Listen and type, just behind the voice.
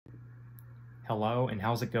Hello and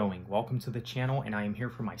how's it going? Welcome to the channel, and I am here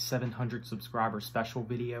for my 700 subscriber special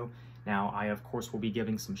video. Now, I of course will be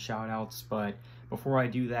giving some shout outs, but before I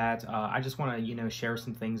do that, I just want to, share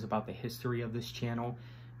some things about the history of this channel.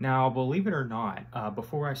 Now, believe it or not,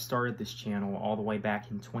 before I started this channel all the way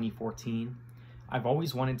back in 2014, I've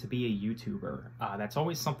always wanted to be a YouTuber. That's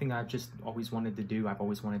always something I've just always wanted to do. I've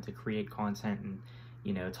always wanted to create content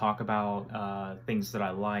and, talk about things that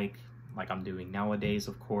I like I'm doing nowadays,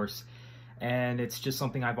 of course. And it's just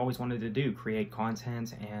something I've always wanted to do, create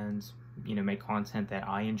content and, make content that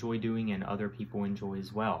I enjoy doing and other people enjoy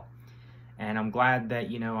as well. And I'm glad that,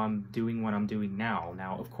 I'm doing what I'm doing now.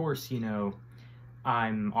 Now, of course,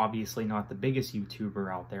 I'm obviously not the biggest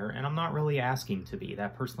YouTuber out there, and I'm not really asking to be.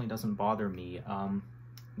 That personally doesn't bother me.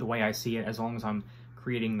 The way I see it, as long as I'm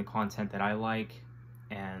creating the content that I like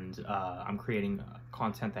and I'm creating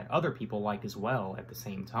content that other people like as well at the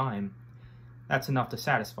same time, that's enough to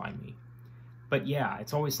satisfy me. But yeah,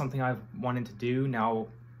 it's always something I've wanted to do. Now,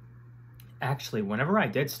 actually, whenever I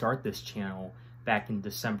did start this channel back in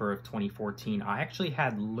December of 2014, I actually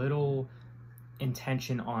had little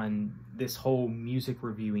intention on this whole music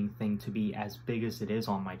reviewing thing to be as big as it is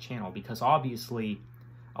on my channel, because obviously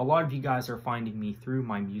a lot of you guys are finding me through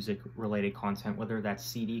my music related content, whether that's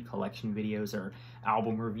CD collection videos or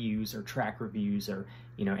album reviews or track reviews or,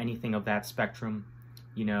 anything of that spectrum.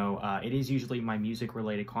 It is usually my music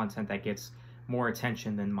related content that gets more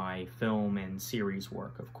attention than my film and series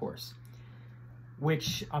work, of course.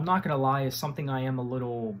 Which, I'm not gonna lie, is something I am a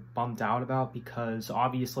little bummed out about, because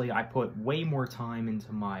obviously I put way more time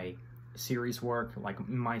into my series work, like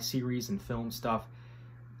my series and film stuff.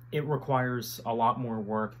 It requires a lot more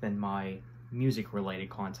work than my music related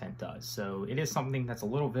content does. So it is something that's a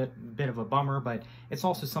little bit of a bummer, but it's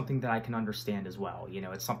also something that I can understand as well.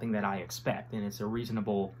 It's something that I expect, and it's a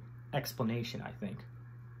reasonable explanation, I think.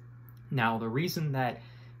 Now, the reason that,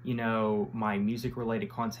 my music-related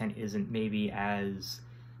content isn't maybe as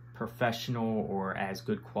professional or as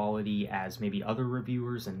good quality as maybe other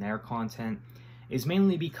reviewers and their content is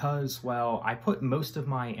mainly because, well, I put most of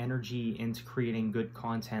my energy into creating good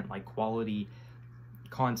content, like quality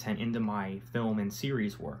content, into my film and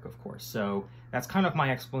series work, of course. So that's kind of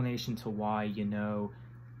my explanation to why, the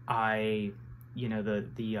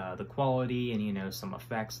quality and, some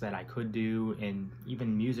effects that I could do and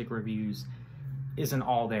even music reviews isn't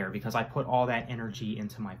all there, because I put all that energy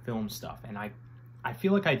into my film stuff. And I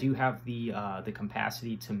feel like I do have the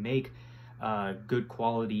capacity to make good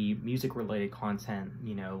quality music related content,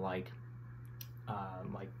 like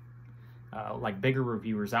bigger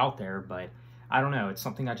reviewers out there, but I don't know, it's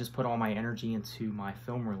something I just put all my energy into my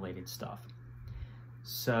film related stuff.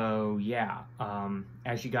 So yeah,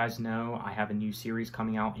 as you guys know, I have a new series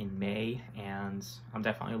coming out in May, and I'm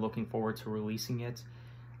definitely looking forward to releasing it.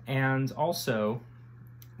 And also,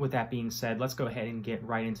 with that being said, let's go ahead and get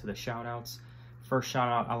right into the shout-outs. First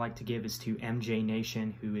shout-out I like to give is to MJ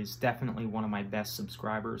Nation, who is definitely one of my best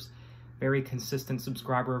subscribers. Very consistent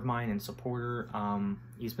subscriber of mine and supporter.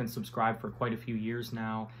 He's been subscribed for quite a few years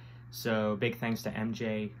now. So big thanks to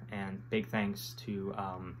MJ, and big thanks to...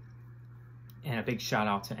 and a big shout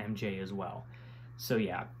out to MJ as well. So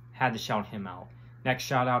yeah, had to shout him out. Next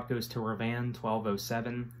shout out goes to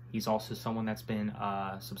Ravan1207. He's also someone that's been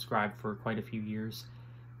subscribed for quite a few years.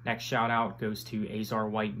 Next shout out goes to Azar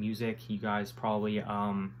White Music. You guys probably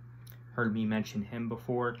heard me mention him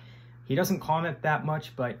before. He doesn't comment that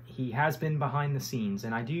much, but he has been behind the scenes,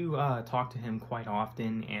 and I do talk to him quite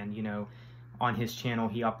often. And on his channel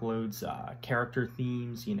he uploads character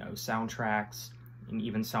themes, soundtracks, and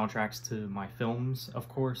even soundtracks to my films, of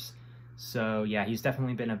course. So yeah, he's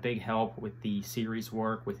definitely been a big help with the series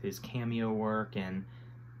work, with his cameo work, and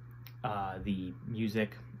the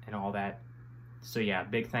music and all that. So yeah,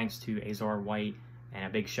 big thanks to Azar White, and a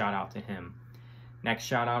big shout out to him. Next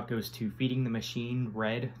shout out goes to Feeding the Machine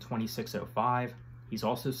Red 2605. He's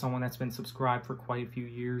also someone that's been subscribed for quite a few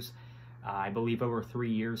years, I believe over 3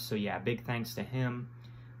 years. So yeah, big thanks to him.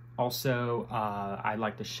 Also, I'd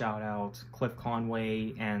like to shout out Cliff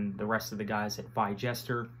Conway and the rest of the guys at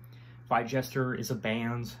Vigester. Vigester is a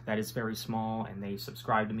band that is very small, and they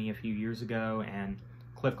subscribed to me a few years ago, and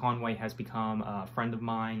Cliff Conway has become a friend of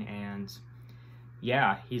mine, and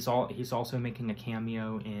yeah, he's also making a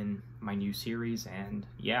cameo in my new series. And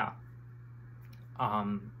yeah,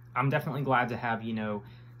 I'm definitely glad to have,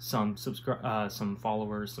 some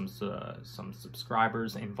followers, some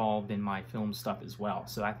subscribers involved in my film stuff as well.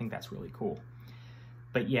 So I think that's really cool.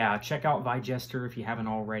 But yeah, check out Vigester if you haven't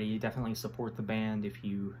already. Definitely support the band if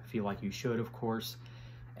you feel like you should, of course.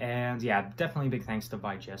 And yeah, definitely big thanks to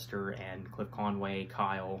Vigester and Cliff Conway,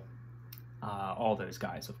 Kyle, all those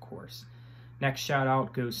guys, of course. Next shout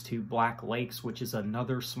out goes to Black Lakes, which is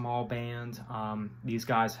another small band. These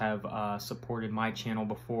guys have supported my channel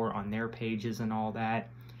before on their pages and all that.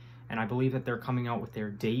 And I believe that they're coming out with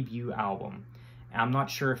their debut album. I'm not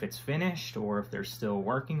sure if it's finished or if they're still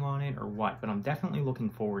working on it or what, but I'm definitely looking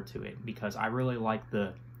forward to it because I really like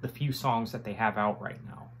the few songs that they have out right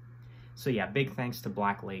now. So yeah, big thanks to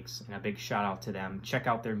Black Lakes and a big shout out to them. Check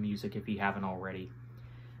out their music if you haven't already.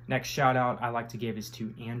 Next shout out I like to give is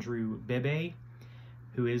to Andrew Bibbe,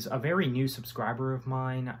 who is a very new subscriber of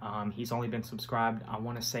mine. He's only been subscribed, I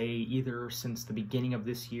want to say, either since the beginning of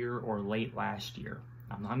this year or late last year.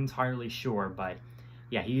 I'm not entirely sure, but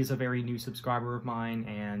yeah, he is a very new subscriber of mine,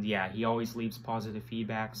 and yeah, he always leaves positive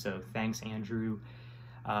feedback, so thanks, Andrew.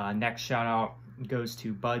 Next shout out goes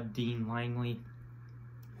to Bud Dean Langley,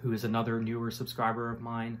 who is another newer subscriber of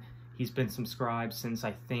mine. He's been subscribed since,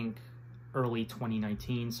 I think, early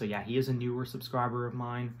 2019, so yeah, he is a newer subscriber of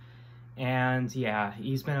mine. And yeah,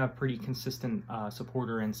 he's been a pretty consistent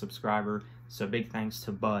supporter and subscriber, so big thanks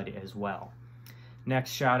to Bud as well.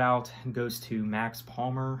 Next shout out goes to Max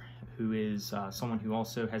Palmer, who is someone who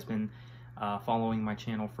also has been following my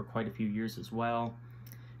channel for quite a few years as well.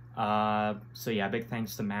 So yeah, big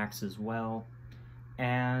thanks to Max as well.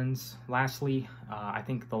 And lastly, I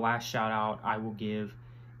think the last shout out I will give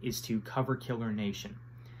is to Cover Killer Nation.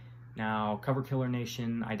 Now, Cover Killer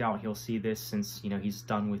Nation, I doubt he'll see this since, you know, he's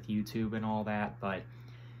done with YouTube and all that, but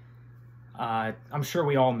I'm sure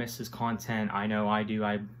we all miss his content. I know I do.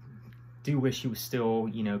 I do wish he was still,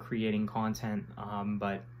 you know, creating content,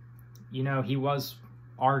 but, you know, he was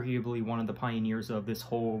arguably one of the pioneers of this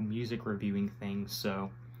whole music reviewing thing, so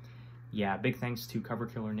yeah, big thanks to Cover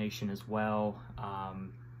Killer Nation as well.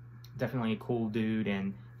 Definitely a cool dude,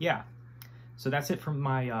 and yeah, so that's it from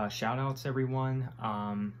my shout outs, everyone.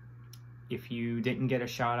 If you didn't get a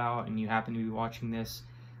shout out and you happen to be watching this,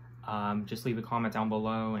 just leave a comment down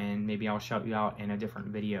below and maybe I'll shout you out in a different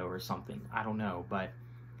video or something. I don't know, but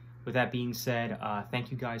with that being said,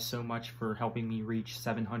 thank you guys so much for helping me reach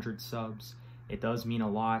 700 subs. It does mean a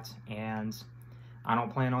lot, and I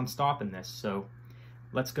don't plan on stopping this, so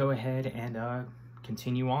let's go ahead and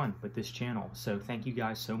continue on with this channel. So thank you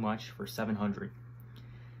guys so much for 700.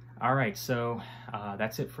 Alright, so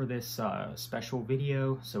that's it for this special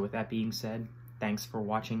video. So with that being said, thanks for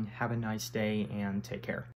watching, have a nice day, and take care.